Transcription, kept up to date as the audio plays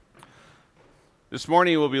This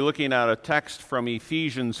morning we'll be looking at a text from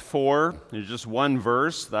Ephesians 4. There's just one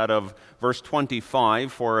verse, that of verse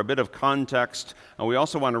 25, for a bit of context. And we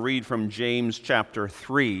also want to read from James chapter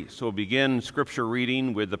 3. So we'll begin scripture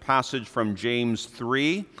reading with the passage from James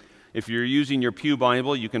 3. If you're using your Pew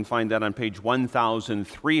Bible, you can find that on page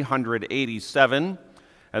 1387.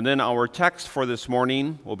 And then our text for this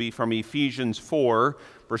morning will be from Ephesians 4,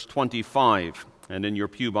 verse 25. And in your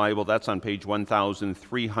Pew Bible, that's on page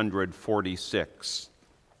 1346.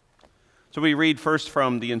 So we read first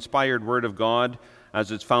from the inspired Word of God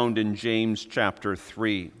as it's found in James chapter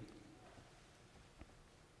 3.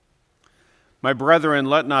 My brethren,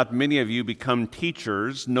 let not many of you become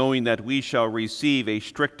teachers, knowing that we shall receive a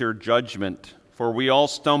stricter judgment, for we all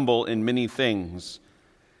stumble in many things.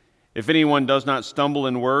 If anyone does not stumble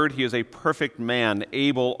in word, he is a perfect man,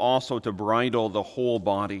 able also to bridle the whole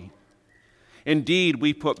body. Indeed,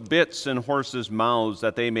 we put bits in horses' mouths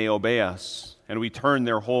that they may obey us, and we turn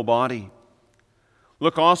their whole body.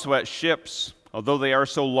 Look also at ships. Although they are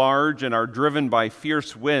so large and are driven by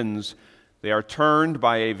fierce winds, they are turned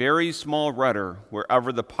by a very small rudder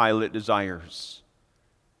wherever the pilot desires.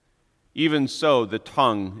 Even so, the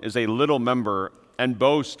tongue is a little member and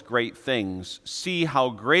boasts great things. See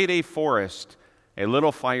how great a forest a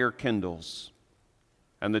little fire kindles.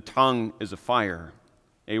 And the tongue is a fire,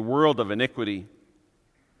 a world of iniquity.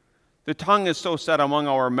 The tongue is so set among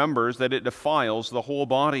our members that it defiles the whole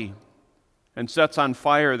body and sets on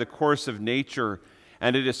fire the course of nature,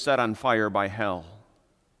 and it is set on fire by hell.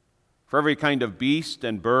 For every kind of beast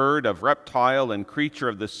and bird, of reptile and creature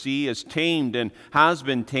of the sea is tamed and has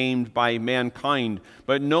been tamed by mankind,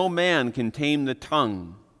 but no man can tame the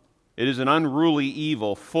tongue. It is an unruly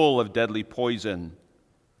evil full of deadly poison.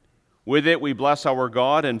 With it we bless our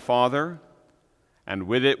God and Father, and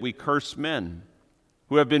with it we curse men,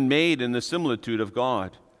 who have been made in the similitude of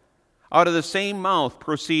God. Out of the same mouth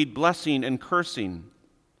proceed blessing and cursing.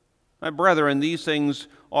 My brethren, these things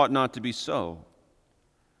ought not to be so.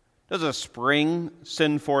 Does a spring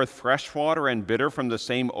send forth fresh water and bitter from the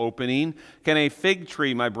same opening? Can a fig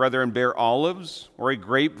tree, my brethren, bear olives, or a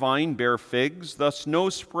grapevine bear figs? Thus no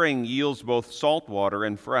spring yields both salt water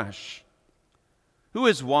and fresh. Who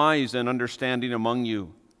is wise and understanding among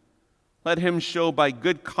you? Let him show by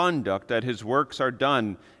good conduct that his works are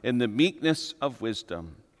done in the meekness of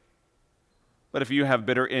wisdom. But if you have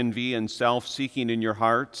bitter envy and self-seeking in your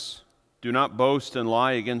hearts, do not boast and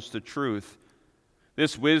lie against the truth.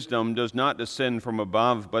 This wisdom does not descend from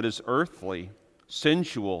above, but is earthly,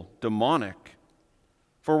 sensual, demonic.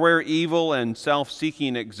 For where evil and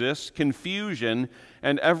self-seeking exists, confusion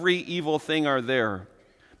and every evil thing are there.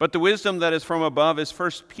 But the wisdom that is from above is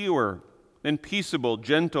first pure, then peaceable,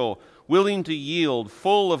 gentle, willing to yield,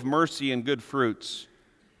 full of mercy and good fruits,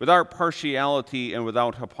 without partiality and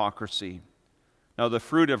without hypocrisy. Now the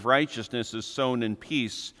fruit of righteousness is sown in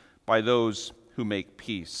peace by those who make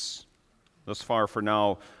peace. Thus far for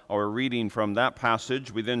now, our reading from that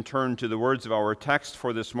passage. We then turn to the words of our text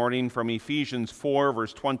for this morning from Ephesians 4,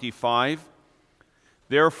 verse 25.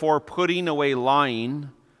 Therefore, putting away lying,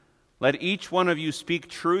 let each one of you speak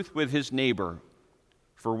truth with his neighbor,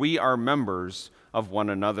 for we are members of one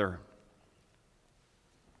another.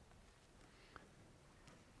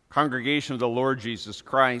 Congregation of the Lord Jesus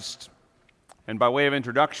Christ, and by way of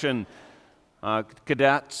introduction,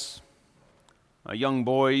 cadets, young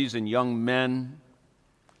boys and young men.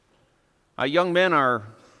 Young men are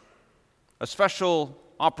a special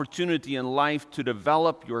opportunity in life to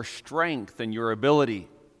develop your strength and your ability.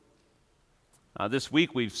 This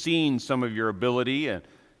week we've seen some of your ability, and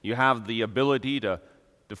you have the ability to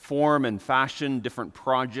form and fashion different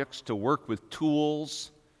projects, to work with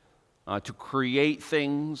tools, to create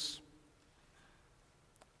things.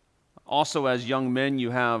 Also, as young men, you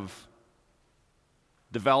have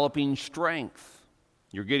developing strength.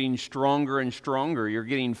 You're getting stronger and stronger. You're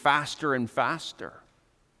getting faster and faster.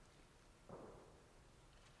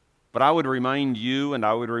 But I would remind you, and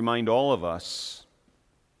I would remind all of us,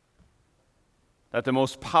 that the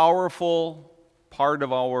most powerful part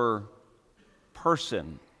of our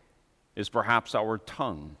person is perhaps our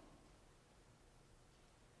tongue.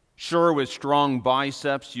 Sure, with strong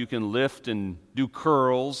biceps, you can lift and do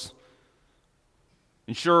curls.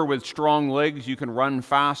 And sure, with strong legs, you can run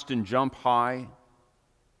fast and jump high.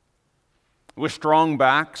 With strong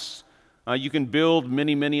backs, you can build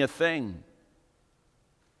many, many a thing.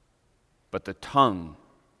 But the tongue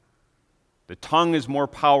is more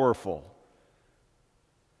powerful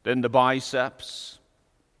than the biceps,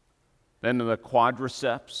 than the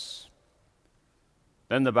quadriceps,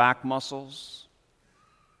 than the back muscles.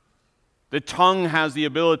 The tongue has the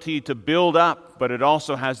ability to build up, but it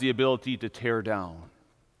also has the ability to tear down.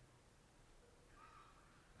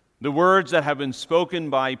 The words that have been spoken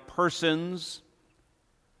by persons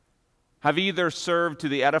have either served to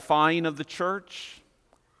the edifying of the church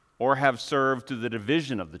or have served to the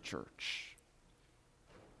division of the church.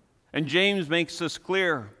 And James makes this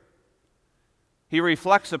clear. He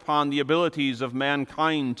reflects upon the abilities of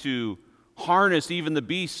mankind to harness even the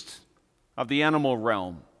beasts of the animal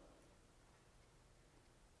realm.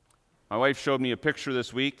 My wife showed me a picture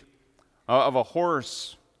this week of a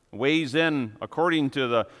horse. Weighs in, according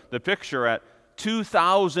to the picture, at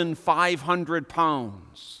 2,500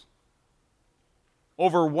 pounds.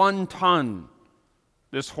 Over 1 ton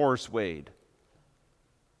this horse weighed.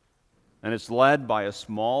 And it's led by a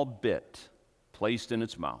small bit placed in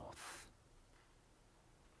its mouth.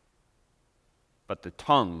 But the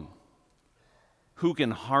tongue, who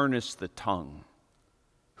can harness the tongue?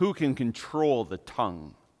 Who can control the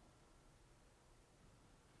tongue?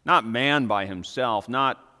 Not man by himself,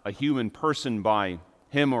 not a human person by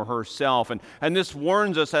him or herself. And this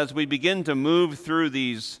warns us as we begin to move through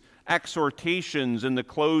these exhortations in the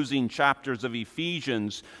closing chapters of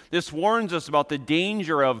Ephesians. This warns us about the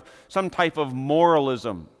danger of some type of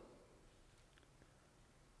moralism.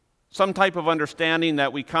 Some type of understanding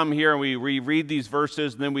that we come here and we read these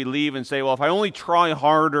verses and then we leave and say, well, if I only try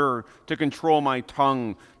harder to control my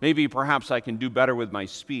tongue, maybe perhaps I can do better with my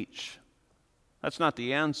speech. That's not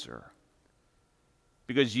the answer.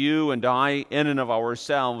 Because you and I, in and of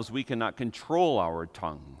ourselves, we cannot control our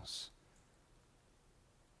tongues.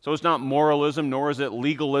 So it's not moralism, nor is it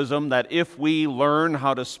legalism, that if we learn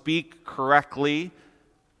how to speak correctly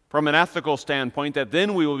from an ethical standpoint, that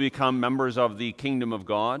then we will become members of the kingdom of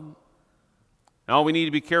God. Now we need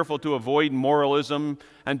to be careful to avoid moralism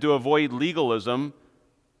and to avoid legalism.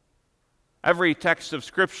 Every text of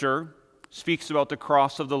Scripture speaks about the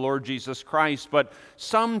cross of the Lord Jesus Christ, but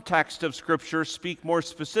some texts of Scripture speak more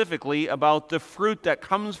specifically about the fruit that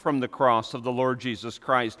comes from the cross of the Lord Jesus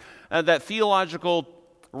Christ, that theological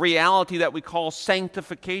reality that we call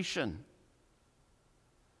sanctification.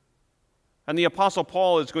 And the Apostle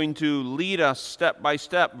Paul is going to lead us step by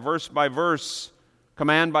step, verse by verse,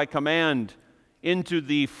 command by command, into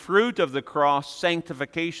the fruit of the cross,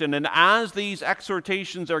 sanctification. And as these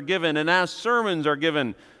exhortations are given, and as sermons are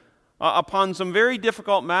given, upon some very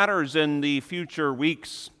difficult matters in the future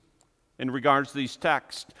weeks in regards to these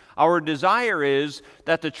texts, our desire is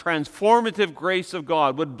that the transformative grace of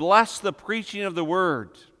God would bless the preaching of the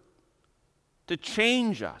Word to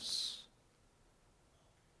change us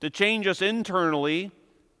internally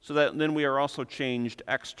so that then we are also changed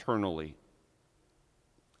externally.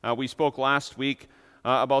 We spoke last week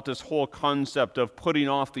about this whole concept of putting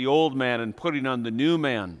off the old man and putting on the new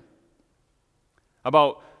man,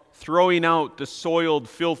 about throwing out the soiled,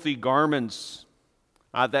 filthy garments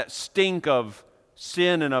that stink of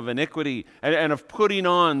sin and of iniquity, and of putting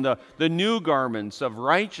on the new garments of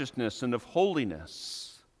righteousness and of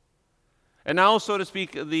holiness. And now, so to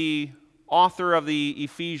speak, the author of the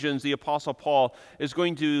Ephesians, the Apostle Paul, is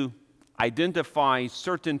going to identify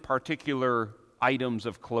certain particular items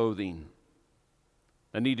of clothing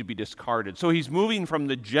that need to be discarded. So he's moving from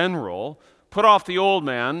the general, put off the old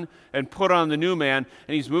man and put on the new man,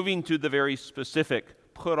 and he's moving to the very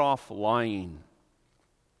specific, put off lying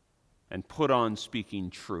and put on speaking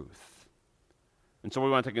truth. And so we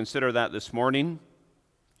want to consider that this morning.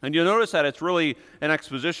 And you'll notice that it's really an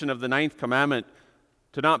exposition of the 9th commandment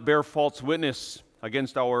to not bear false witness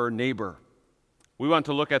against our neighbor. We want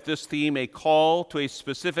to look at this theme, a call to a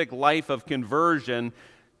specific life of conversion,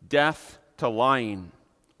 death to lying.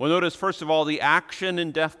 Well, notice, first of all, the action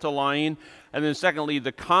in death to lying, and then secondly,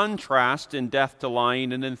 the contrast in death to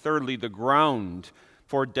lying, and then thirdly, the ground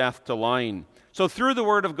for death to lying. So through the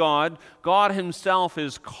Word of God, God Himself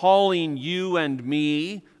is calling you and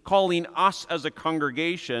me, calling us as a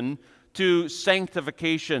congregation to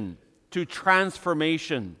sanctification, to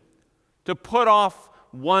transformation, to put off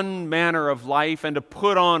one manner of life and to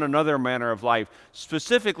put on another manner of life.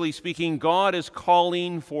 Specifically speaking, God is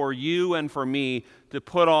calling for you and for me to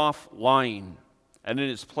put off lying and in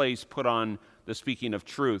its place put on the speaking of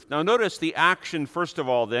truth. Now notice the action first of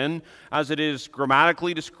all then, as it is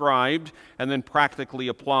grammatically described and then practically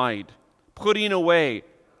applied. Putting away.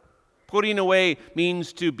 Putting away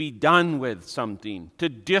means to be done with something, to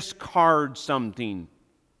discard something,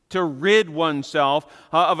 to rid oneself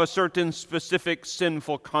of a certain specific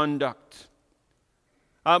sinful conduct.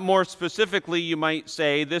 More specifically, you might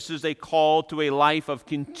say this is a call to a life of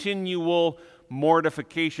continual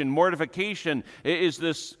mortification. Mortification is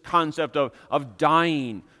this concept of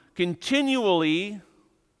dying, continually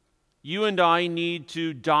You and I need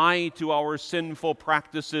to die to our sinful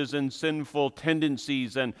practices and sinful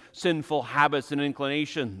tendencies and sinful habits and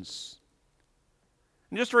inclinations.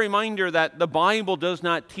 And just a reminder that the Bible does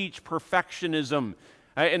not teach perfectionism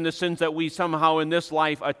in the sense that we somehow in this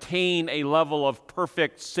life attain a level of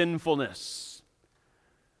perfect sinfulness.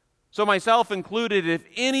 So myself included, if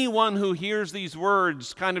anyone who hears these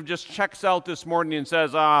words kind of just checks out this morning and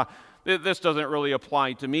says, this doesn't really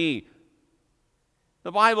apply to me,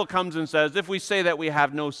 the Bible comes and says, if we say that we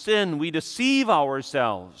have no sin, we deceive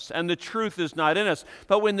ourselves, and the truth is not in us.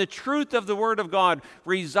 But when the truth of the Word of God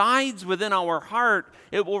resides within our heart,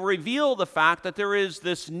 it will reveal the fact that there is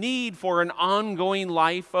this need for an ongoing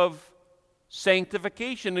life of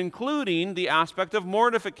sanctification, including the aspect of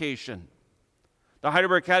mortification. The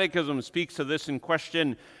Heidelberg Catechism speaks of this in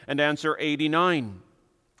question and answer 89.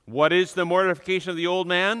 What is the mortification of the old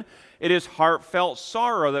man? It is heartfelt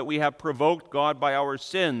sorrow that we have provoked God by our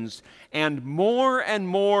sins, and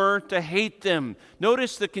more to hate them.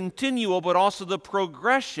 Notice the continual, but also the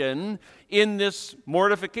progression in this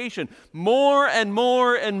mortification. More and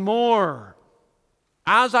more.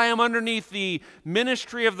 As I am underneath the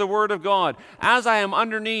ministry of the Word of God, as I am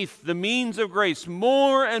underneath the means of grace,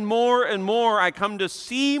 more and more, I come to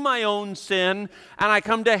see my own sin, and I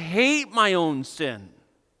come to hate my own sin.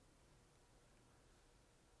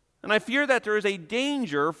 And I fear that there is a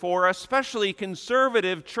danger for especially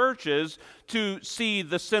conservative churches to see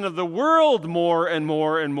the sin of the world more,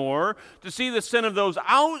 to see the sin of those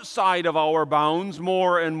outside of our bounds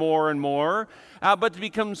more, but to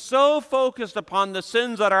become so focused upon the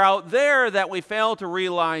sins that are out there that we fail to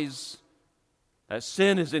realize that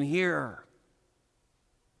sin is in here.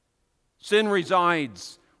 Sin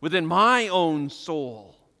resides within my own soul.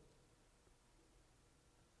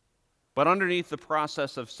 But underneath the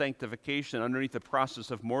process of sanctification, underneath the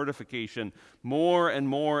process of mortification, more and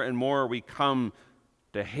more we come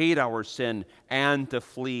to hate our sin and to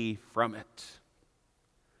flee from it.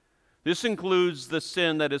 This includes the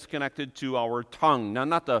sin that is connected to our tongue. Now,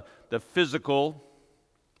 not the physical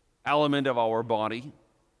element of our body,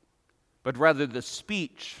 but rather the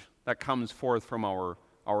speech that comes forth from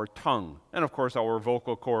our tongue. And of course, our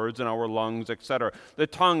vocal cords and our lungs, etc. The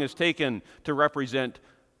tongue is taken to represent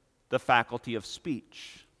the faculty of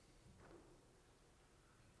speech.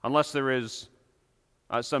 Unless there is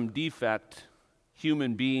some defect,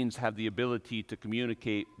 human beings have the ability to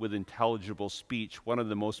communicate with intelligible speech, one of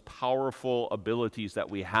the most powerful abilities that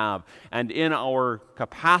we have. And in our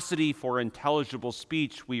capacity for intelligible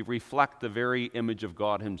speech, we reflect the very image of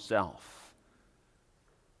God Himself.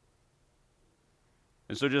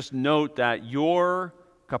 And so just note that your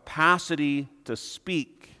capacity to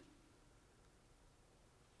speak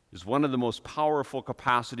is one of the most powerful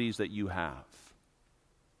capacities that you have.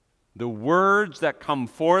 The words that come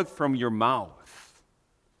forth from your mouth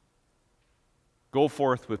go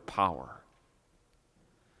forth with power.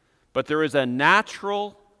 But there is a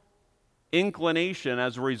natural inclination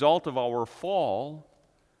as a result of our fall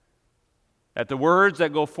that the words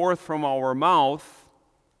that go forth from our mouth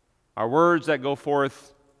are words that go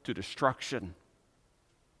forth to destruction.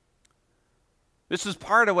 This is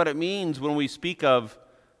part of what it means when we speak of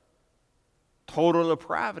total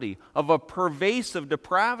depravity, of a pervasive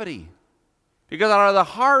depravity. Because out of the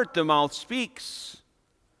heart, the mouth speaks.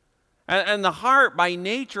 And the heart, by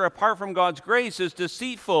nature, apart from God's grace, is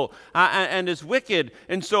deceitful and is wicked.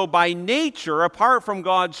 And so by nature, apart from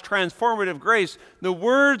God's transformative grace, the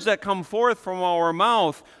words that come forth from our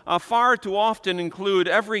mouth far too often include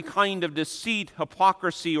every kind of deceit,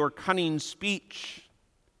 hypocrisy, or cunning speech.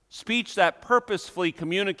 Speech that purposefully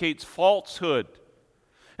communicates falsehood.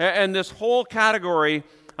 And this whole category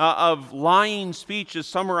of lying speech is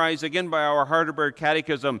summarized again by our Heidelberg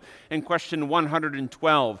Catechism in question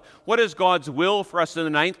 112. What is God's will for us in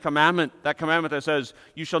the 9th commandment? That commandment that says,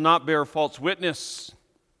 you shall not bear false witness.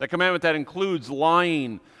 The commandment that includes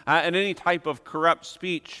lying and any type of corrupt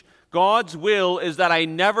speech. God's will is that I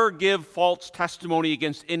never give false testimony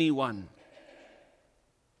against anyone.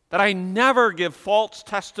 That I never give false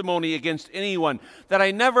testimony against anyone. That I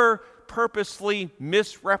never purposely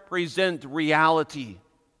misrepresent reality.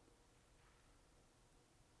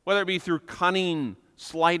 Whether it be through cunning,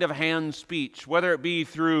 sleight of hand speech, whether it be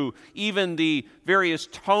through even the various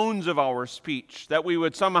tones of our speech, that we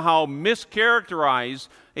would somehow mischaracterize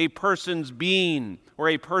a person's being or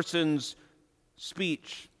a person's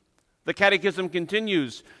speech. The Catechism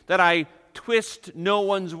continues that I twist no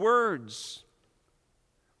one's words.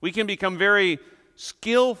 We can become very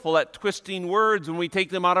skillful at twisting words when we take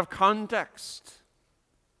them out of context.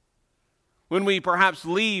 When we perhaps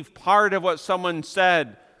leave part of what someone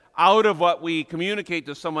said out of what we communicate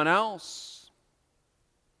to someone else.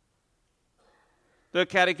 The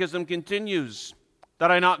Catechism continues,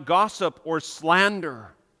 that I not gossip or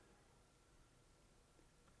slander.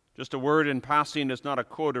 Just a word in passing, it's not a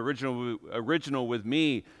quote original with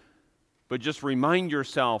me, but just remind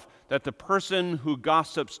yourself that the person who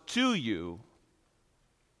gossips to you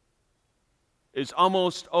is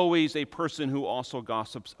almost always a person who also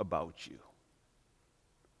gossips about you.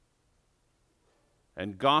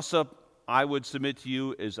 And gossip, I would submit to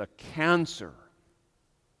you, is a cancer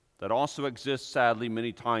that also exists, sadly,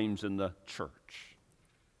 many times in the church.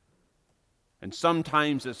 And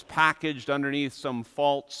sometimes it's packaged underneath some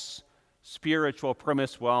false spiritual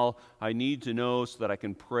premise. Well, I need to know so that I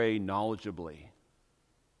can pray knowledgeably.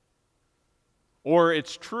 Or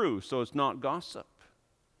it's true, so it's not gossip.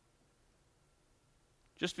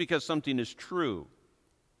 Just because something is true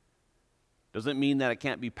doesn't mean that it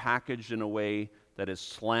can't be packaged in a way that is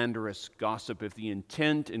slanderous gossip if the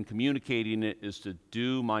intent in communicating it is to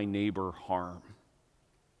do my neighbor harm.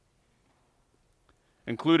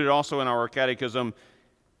 Included also in our catechism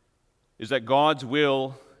is that God's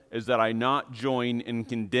will is that I not join in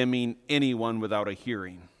condemning anyone without a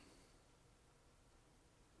hearing.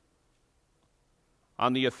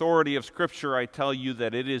 On the authority of Scripture, I tell you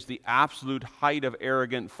that it is the absolute height of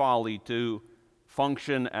arrogant folly to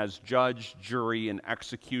function as judge, jury, and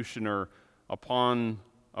executioner upon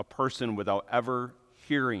a person without ever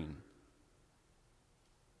hearing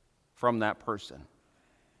from that person.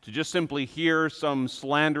 To just simply hear some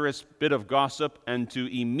slanderous bit of gossip and to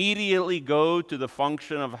immediately go to the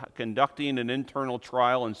function of conducting an internal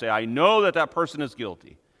trial and say, I know that that person is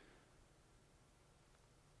guilty,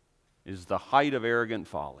 is the height of arrogant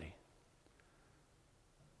folly.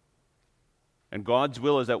 And God's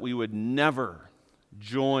will is that we would never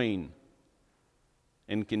join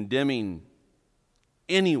in condemning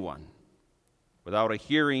anyone without a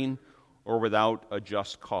hearing or without a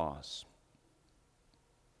just cause.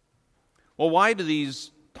 Well, why do these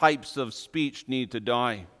types of speech need to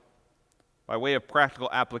die? By way of practical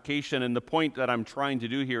application, and the point that I'm trying to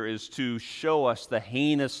do here is to show us the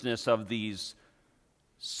heinousness of these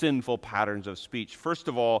sinful patterns of speech. First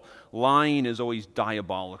of all, lying is always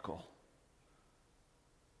diabolical.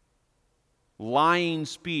 Lying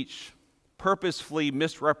speech, purposefully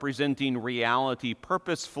misrepresenting reality,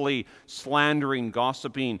 purposefully slandering,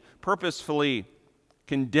 gossiping, purposefully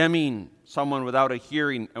condemning someone without a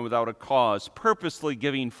hearing and without a cause, purposely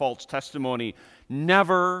giving false testimony,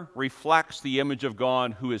 never reflects the image of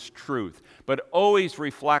God who is truth, but always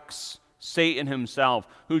reflects Satan himself,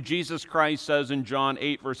 who Jesus Christ says in John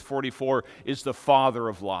 8, verse 44, is the father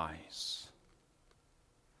of lies.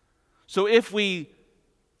 So if we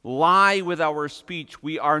lie with our speech,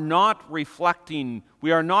 we are not reflecting,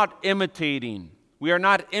 we are not imitating, we are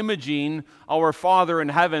not imaging our Father in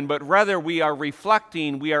heaven, but rather we are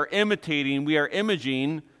reflecting, we are imitating, we are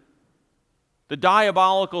imaging the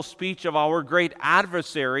diabolical speech of our great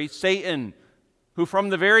adversary, Satan, who from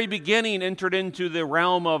the very beginning entered into the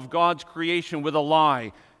realm of God's creation with a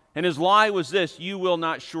lie. And his lie was this: you will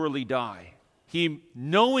not surely die. He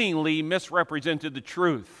knowingly misrepresented the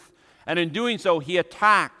truth. And in doing so, he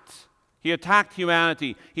attacked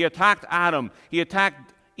humanity. He attacked Adam. He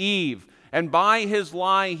attacked Eve. And by his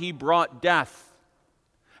lie, he brought death.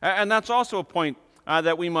 And that's also a point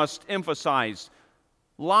that we must emphasize.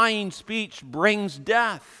 Lying speech brings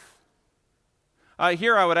death.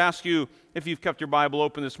 Here I would ask you, if you've kept your Bible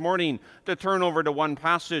open this morning, to turn over to one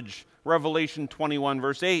passage, Revelation 21,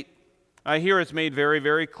 verse 8. Here it's made very,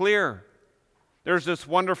 very clear. There's this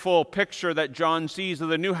wonderful picture that John sees of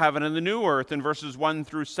the new heaven and the new earth in verses 1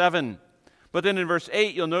 through 7. But then in verse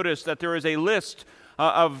 8, you'll notice that there is a list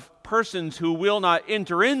of persons who will not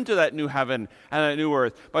enter into that new heaven and that new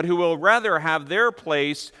earth, but who will rather have their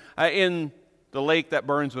place in the lake that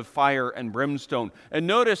burns with fire and brimstone. And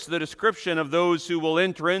notice the description of those who will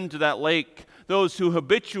enter into that lake, those who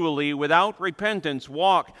habitually, without repentance,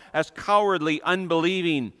 walk as cowardly,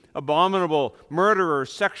 unbelieving, abominable,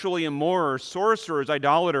 murderers, sexually immoral, sorcerers,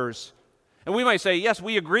 idolaters. And we might say, yes,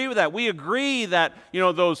 we agree with that. We agree that,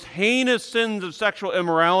 those heinous sins of sexual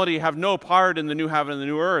immorality have no part in the new heaven and the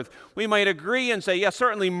new earth. We might agree and say, yes,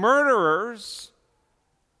 certainly murderers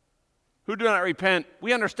who do not repent,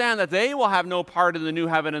 we understand that they will have no part in the new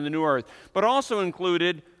heaven and the new earth. But also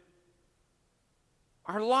included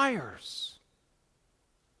are liars.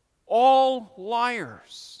 All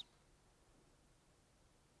liars.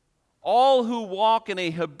 All who walk in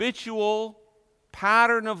a habitual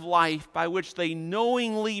pattern of life by which they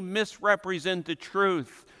knowingly misrepresent the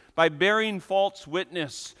truth, by bearing false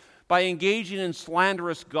witness, by engaging in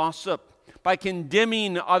slanderous gossip, by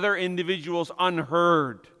condemning other individuals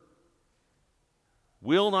unheard,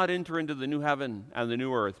 will not enter into the new heaven and the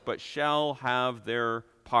new earth, but shall have their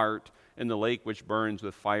part in the lake which burns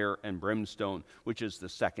with fire and brimstone, which is the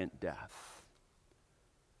second death.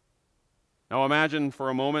 Now imagine for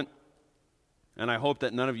a moment, and I hope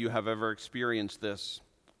that none of you have ever experienced this.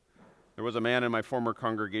 There was a man in my former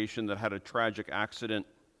congregation that had a tragic accident.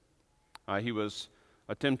 He was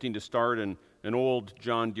attempting to start an old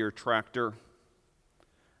John Deere tractor,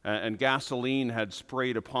 and gasoline had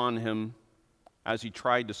sprayed upon him as he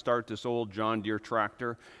tried to start this old John Deere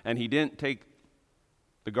tractor, and he didn't take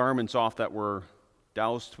the garments off that were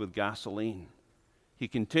doused with gasoline. He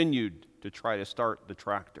continued to try to start the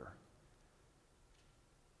tractor.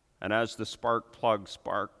 And as the spark plug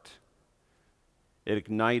sparked, it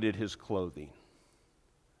ignited his clothing.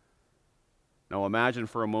 Now imagine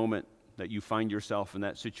for a moment that you find yourself in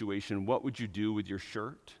that situation. What would you do with your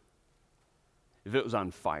shirt if it was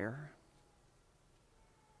on fire?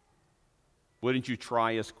 Wouldn't you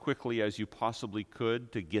try as quickly as you possibly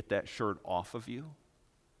could to get that shirt off of you?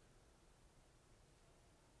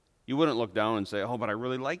 You wouldn't look down and say, oh, but I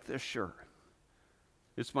really like this shirt.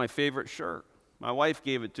 It's my favorite shirt. My wife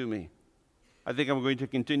gave it to me. I think I'm going to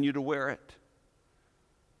continue to wear it.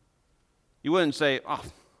 You wouldn't say, oh,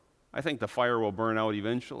 I think the fire will burn out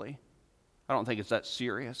eventually. I don't think it's that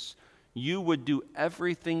serious. You would do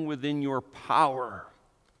everything within your power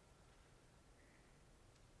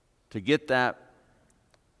to get that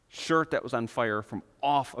shirt that was on fire from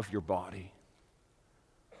off of your body.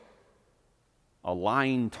 A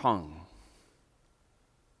lying tongue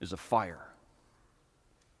is a fire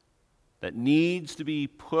that needs to be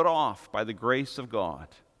put off by the grace of God.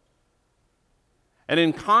 And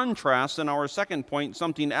in contrast, in our second point,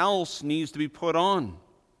 something else needs to be put on.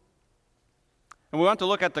 And we want to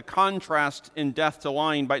look at the contrast in death to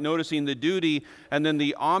lying by noticing the duty and then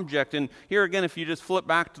the object. And here again, if you just flip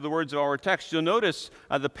back to the words of our text, you'll notice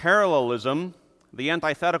the parallelism, the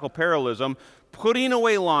antithetical parallelism, putting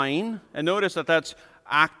away lying, and notice that that's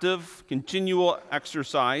active, continual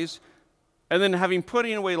exercise. And then having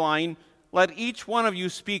putting away lying, let each one of you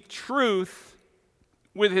speak truth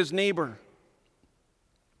with his neighbor.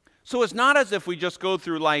 So it's not as if we just go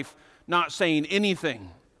through life not saying anything.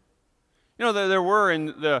 You know, there were in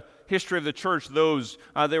the history of the church those,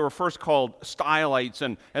 they were first called stylites,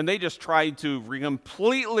 and they just tried to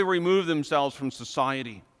completely remove themselves from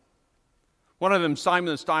society. One of them, Simon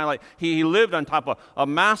the Stylite, he lived on top of a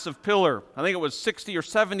massive pillar. I think it was 60 or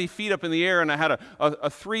 70 feet up in the air, and it had a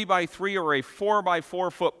 3x3 or a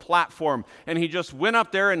 4x4 foot platform. And he just went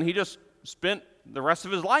up there, and he just spent the rest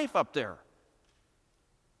of his life up there.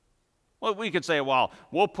 Well, we could say, well,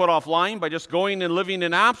 we'll put off lying by just going and living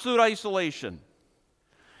in absolute isolation.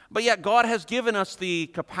 But yet God has given us the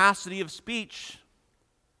capacity of speech.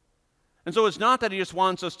 And so it's not that he just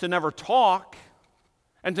wants us to never talk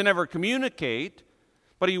and to never communicate,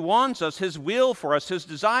 but he wants us, his will for us, his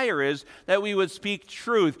desire is that we would speak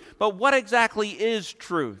truth. But what exactly is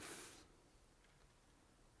truth?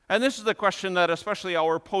 And this is the question that especially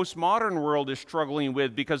our postmodern world is struggling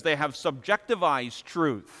with, because they have subjectivized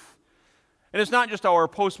truth. And it's not just our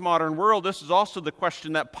postmodern world, this is also the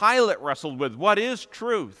question that Pilate wrestled with. What is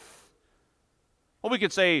truth? Well, we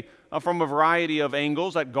could say from a variety of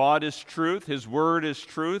angles that God is truth, his word is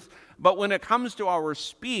truth. But when it comes to our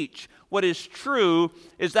speech, what is true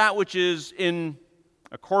is that which is in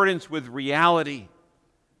accordance with reality.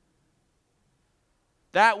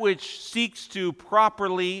 That which seeks to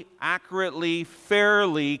properly, accurately,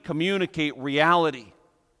 fairly communicate reality.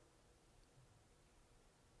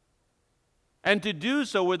 And to do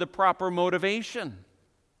so with the proper motivation.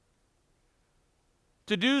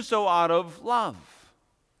 To do so out of love.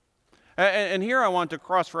 And here I want to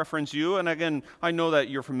cross-reference you, and again, I know that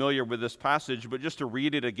you're familiar with this passage, but just to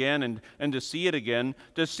read it again and to see it again,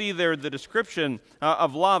 to see there the description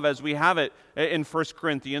of love as we have it in 1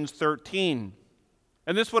 Corinthians 13.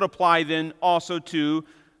 And this would apply then also to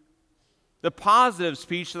the positive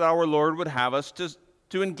speech that our Lord would have us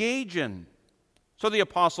to engage in. So the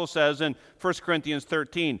apostle says in 1 Corinthians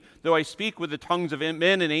 13, though I speak with the tongues of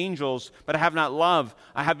men and angels, but I have not love,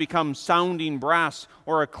 I have become sounding brass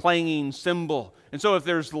or a clanging cymbal. And so if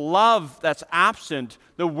there's love that's absent,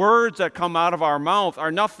 the words that come out of our mouth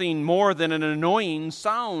are nothing more than an annoying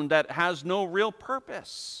sound that has no real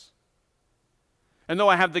purpose. And though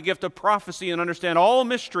I have the gift of prophecy and understand all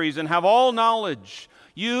mysteries and have all knowledge,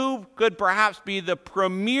 you could perhaps be the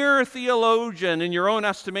premier theologian in your own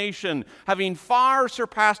estimation, having far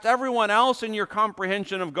surpassed everyone else in your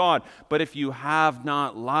comprehension of God. But if you have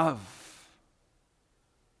not love,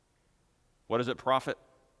 what does it profit?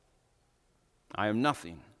 I am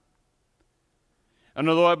nothing. And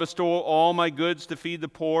although I bestow all my goods to feed the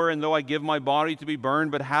poor, and though I give my body to be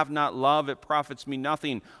burned, but have not love, it profits me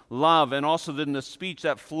nothing. Love, and also then the speech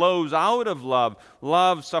that flows out of love.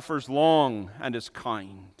 Love suffers long and is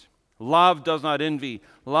kind. Love does not envy.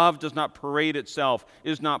 Love does not parade itself,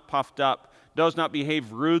 is not puffed up, does not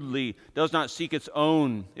behave rudely, does not seek its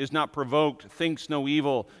own, is not provoked, thinks no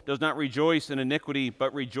evil, does not rejoice in iniquity,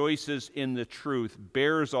 but rejoices in the truth,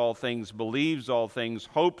 bears all things, believes all things,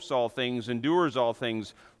 hopes all things, endures all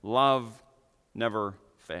things. Love never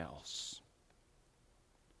fails.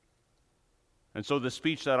 And so the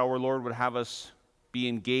speech that our Lord would have us be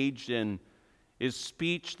engaged in is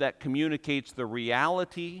speech that communicates the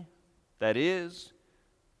reality that is,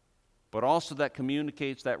 but also that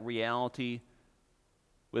communicates that reality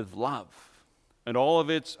with love and all of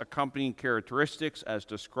its accompanying characteristics as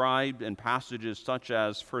described in passages such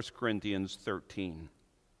as 1 Corinthians 13.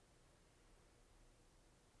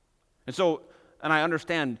 And I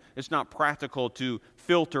understand it's not practical to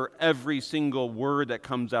filter every single word that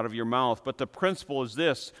comes out of your mouth, but the principle is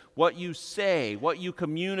this: what you say, what you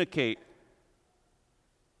communicate,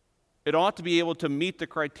 it ought to be able to meet the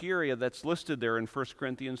criteria that's listed there in 1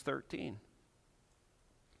 Corinthians 13.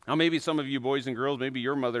 Now, maybe some of you boys and girls, maybe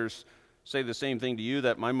your mothers say the same thing to you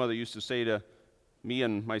that my mother used to say to me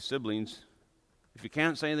and my siblings. If you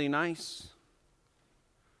can't say anything nice,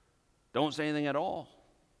 don't say anything at all.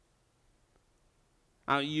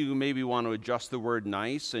 Now, you maybe want to adjust the word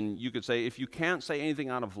nice, and you could say, if you can't say anything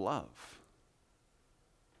out of love,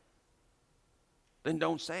 then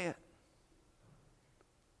don't say it.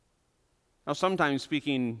 Now, sometimes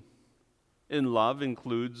speaking in love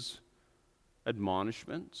includes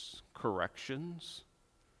admonishments, corrections,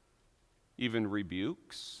 even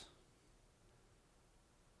rebukes.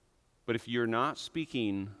 But if you're not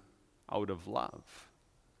speaking out of love,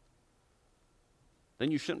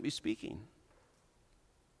 then you shouldn't be speaking.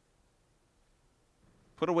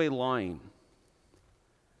 Put away lying,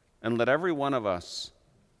 and let every one of us,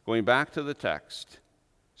 going back to the text,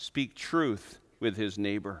 speak truth with his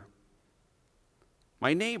neighbor.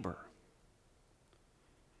 My neighbor.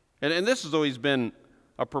 And this has always been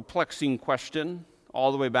a perplexing question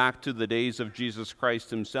all the way back to the days of Jesus Christ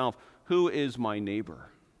himself. Who is my neighbor?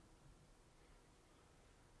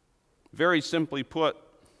 Very simply put,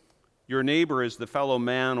 your neighbor is the fellow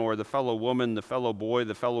man or the fellow woman, the fellow boy,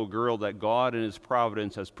 the fellow girl that God in his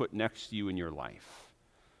providence has put next to you in your life.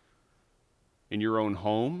 In your own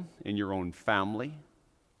home, in your own family.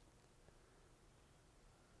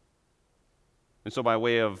 And so by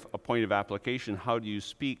way of a point of application, how do you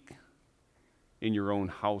speak in your own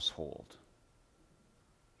household?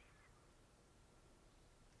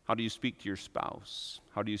 How do you speak to your spouse?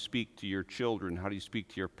 How do you speak to your children? How do you speak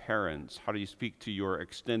to your parents? How do you speak to your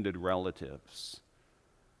extended relatives?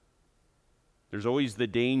 There's always the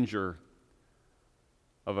danger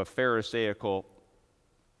of a Pharisaical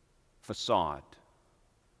facade.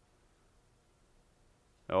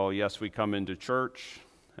 Oh, yes, we come into church,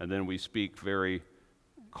 and then we speak very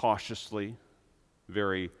cautiously,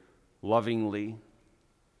 very lovingly.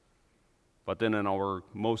 But then in our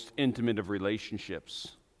most intimate of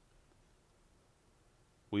relationships,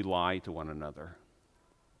 we lie to one another.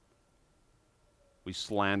 We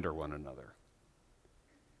slander one another.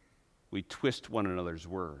 We twist one another's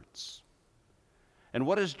words. And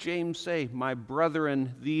what does James say? My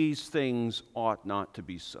brethren, these things ought not to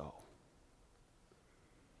be so.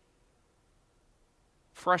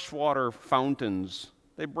 Freshwater fountains,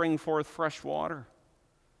 they bring forth fresh water.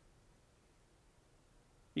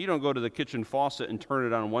 You don't go to the kitchen faucet and turn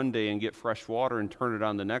it on one day and get fresh water and turn it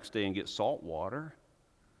on the next day and get salt water.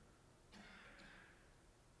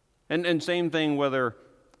 And same thing whether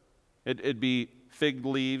it be fig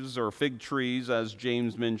leaves or fig trees, as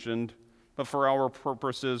James mentioned. But for our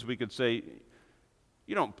purposes, we could say,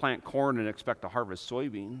 you don't plant corn and expect to harvest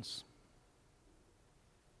soybeans.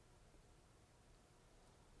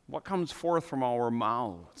 What comes forth from our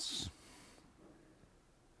mouths?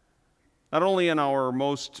 Not only in our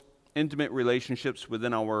most intimate relationships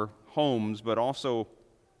within our homes, but also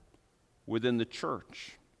within the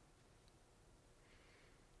church.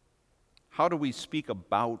 How do we speak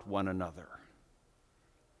about one another?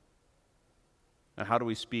 And how do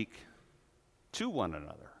we speak to one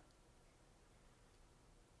another?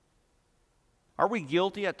 Are we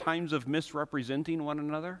guilty at times of misrepresenting one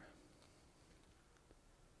another?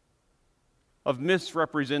 Of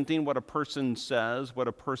misrepresenting what a person says, what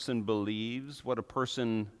a person believes, what a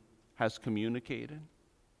person has communicated?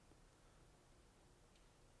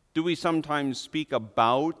 Do we sometimes speak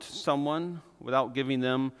about someone without giving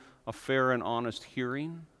them a fair and honest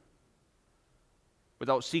hearing?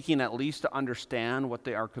 without seeking at least to understand what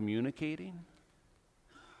they are communicating?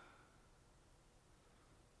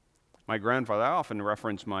 My grandfather, I often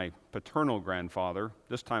reference my paternal grandfather.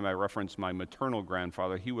 This time I reference my maternal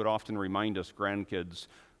grandfather. He would often remind us grandkids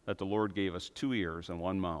that the Lord gave us 2 ears and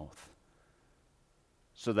 1 mouth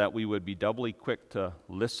so that we would be doubly quick to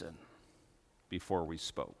listen before we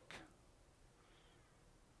spoke.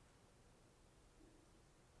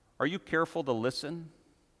 Are you careful to listen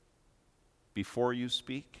before you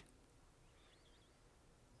speak?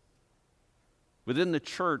 Within the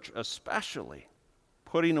church especially,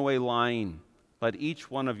 putting away lying, let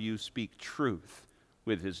each one of you speak truth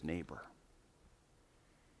with his neighbor.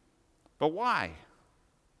 But why?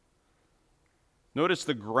 Notice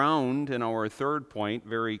the ground in our third point,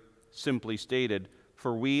 very simply stated,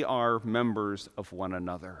 for we are members of one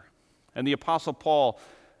another. And the Apostle Paul,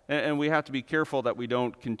 and we have to be careful that we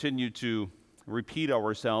don't continue to repeat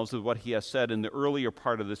ourselves with what he has said in the earlier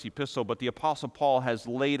part of this epistle, but the Apostle Paul has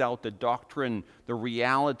laid out the doctrine, the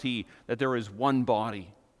reality that there is one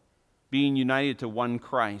body, being united to one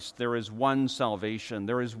Christ. There is one salvation.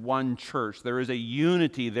 There is one church. There is a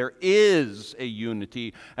unity. There is a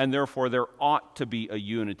unity, and therefore there ought to be a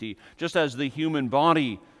unity. Just as the human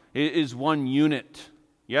body is one unit.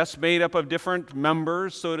 Yes, made up of different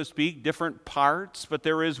members, so to speak, different parts, but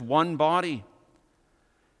there is one body.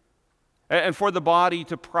 And for the body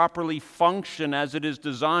to properly function as it is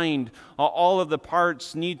designed, all of the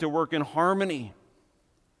parts need to work in harmony.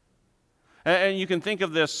 And you can think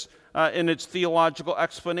of this in its theological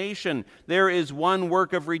explanation. There is one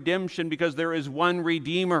work of redemption because there is one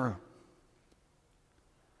Redeemer.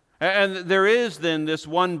 And there is then this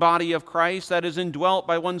one body of Christ that is indwelt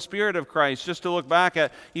by one Spirit of Christ. Just to look back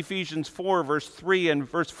at Ephesians 4, verse 3 and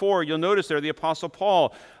verse 4, you'll notice there the Apostle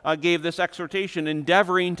Paul gave this exhortation,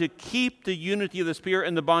 endeavoring to keep the unity of the Spirit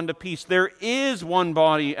in the bond of peace. There is one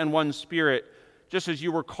body and one Spirit, just as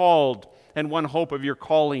you were called, and one hope of your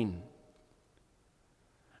calling.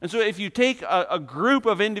 And so if you take a group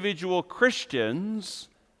of individual Christians,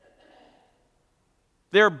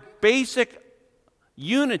 their basic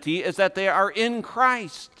unity is that they are in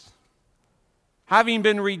Christ. Having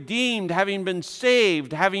been redeemed, having been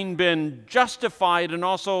saved, having been justified and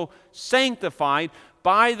also sanctified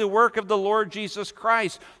by the work of the Lord Jesus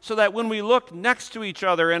Christ, so that when we look next to each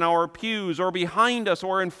other in our pews or behind us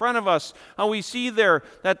or in front of us, we see there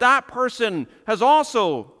that that person has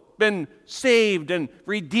also been saved and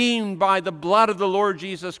redeemed by the blood of the Lord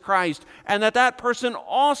Jesus Christ, and that person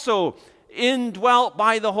also indwelt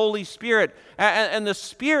by the Holy Spirit. And the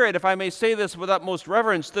Spirit, if I may say this with utmost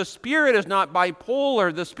reverence, the Spirit is not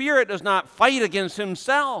bipolar. The Spirit does not fight against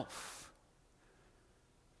himself.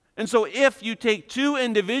 And so if you take two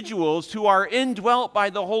individuals who are indwelt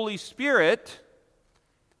by the Holy Spirit,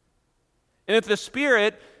 and if the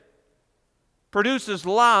Spirit produces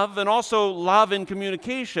love and also love in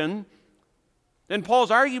communication, then Paul's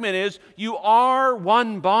argument is you are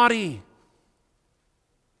one body.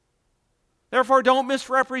 Therefore, don't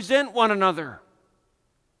misrepresent one another.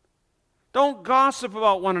 Don't gossip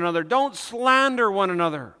about one another. Don't slander one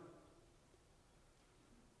another.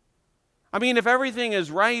 I mean, if everything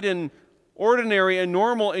is right and ordinary and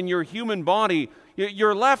normal in your human body,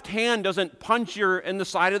 your left hand doesn't punch you in the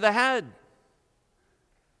side of the head.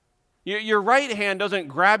 Your right hand doesn't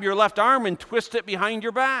grab your left arm and twist it behind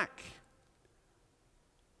your back.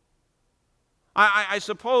 I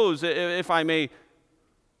suppose, if I may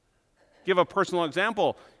give a personal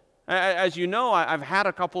example, as you know, I've had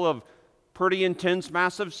a couple of pretty intense,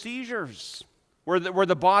 massive seizures where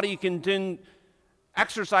the body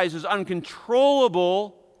exercises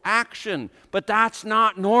uncontrollable action, but that's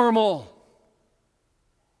not normal.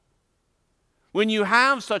 When you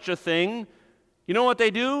have such a thing, you know what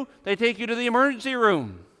they do? They take you to the emergency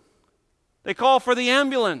room. They call for the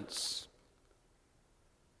ambulance.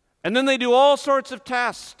 And then they do all sorts of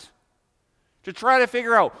tests to try to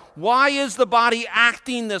figure out, why is the body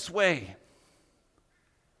acting this way?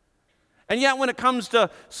 And yet when it comes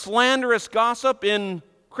to slanderous gossip in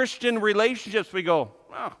Christian relationships, we go,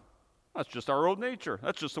 well, that's just our old nature.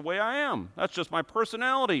 That's just the way I am. That's just my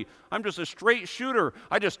personality. I'm just a straight shooter.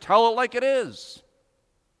 I just tell it like it is.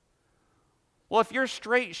 Well, if you're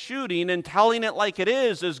straight shooting and telling it like it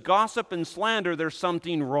is gossip and slander, there's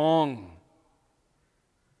something wrong.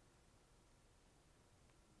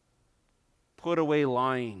 Put away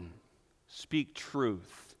lying. Speak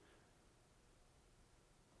truth.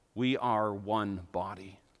 We are one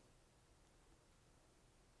body.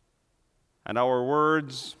 And our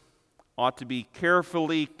words ought to be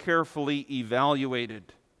carefully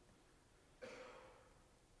evaluated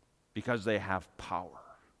because they have power.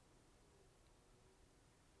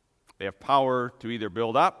 They have power to either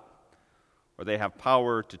build up or they have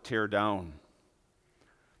power to tear down.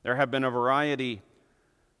 There have been a variety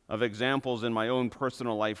of examples in my own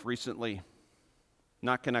personal life recently,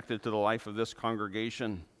 not connected to the life of this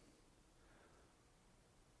congregation,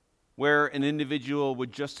 where an individual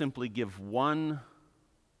would just simply give one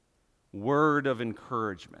word of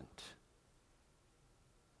encouragement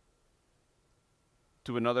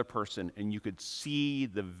to another person, and you could see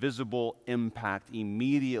the visible impact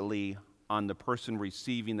immediately on the person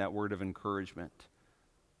receiving that word of encouragement.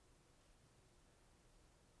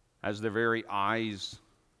 As their very eyes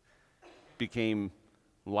became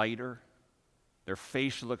lighter, their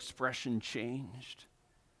facial expression changed.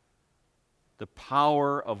 The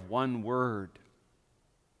power of one word,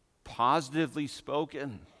 positively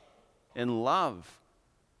spoken in love.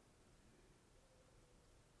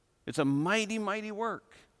 It's a mighty, mighty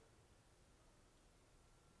work.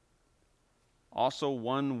 Also,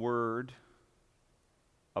 one word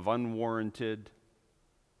of unwarranted,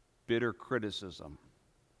 bitter criticism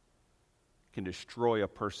can destroy a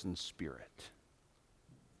person's spirit.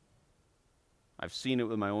 I've seen it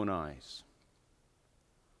with my own eyes.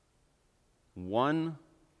 One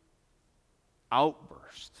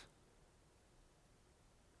outburst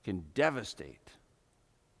can devastate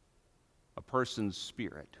a person's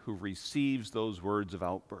spirit who receives those words of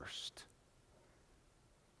outburst.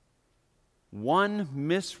 One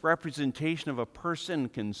misrepresentation of a person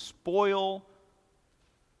can spoil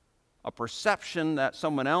a perception that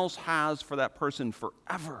someone else has for that person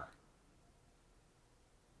forever.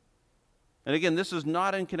 And again, this is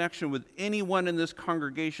not in connection with anyone in this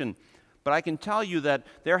congregation, but I can tell you that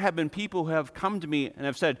there have been people who have come to me and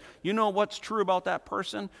have said, you know what's true about that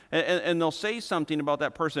person? And they'll say something about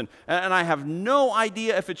that person, and I have no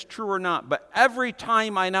idea if it's true or not, but every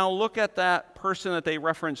time I now look at that person that they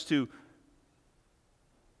reference to,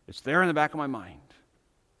 it's there in the back of my mind.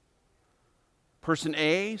 Person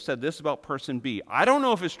A said this about person B. I don't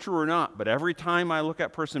know if it's true or not, but every time I look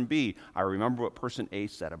at person B, I remember what person A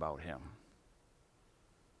said about him.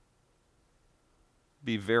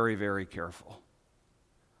 Be very, very careful.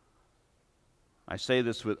 I say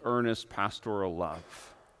this with earnest pastoral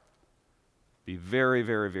love. Be very,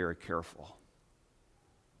 very, very careful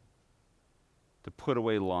to put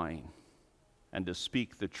away lying and to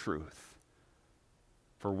speak the truth.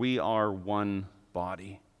 For we are one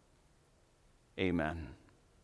body. Amen.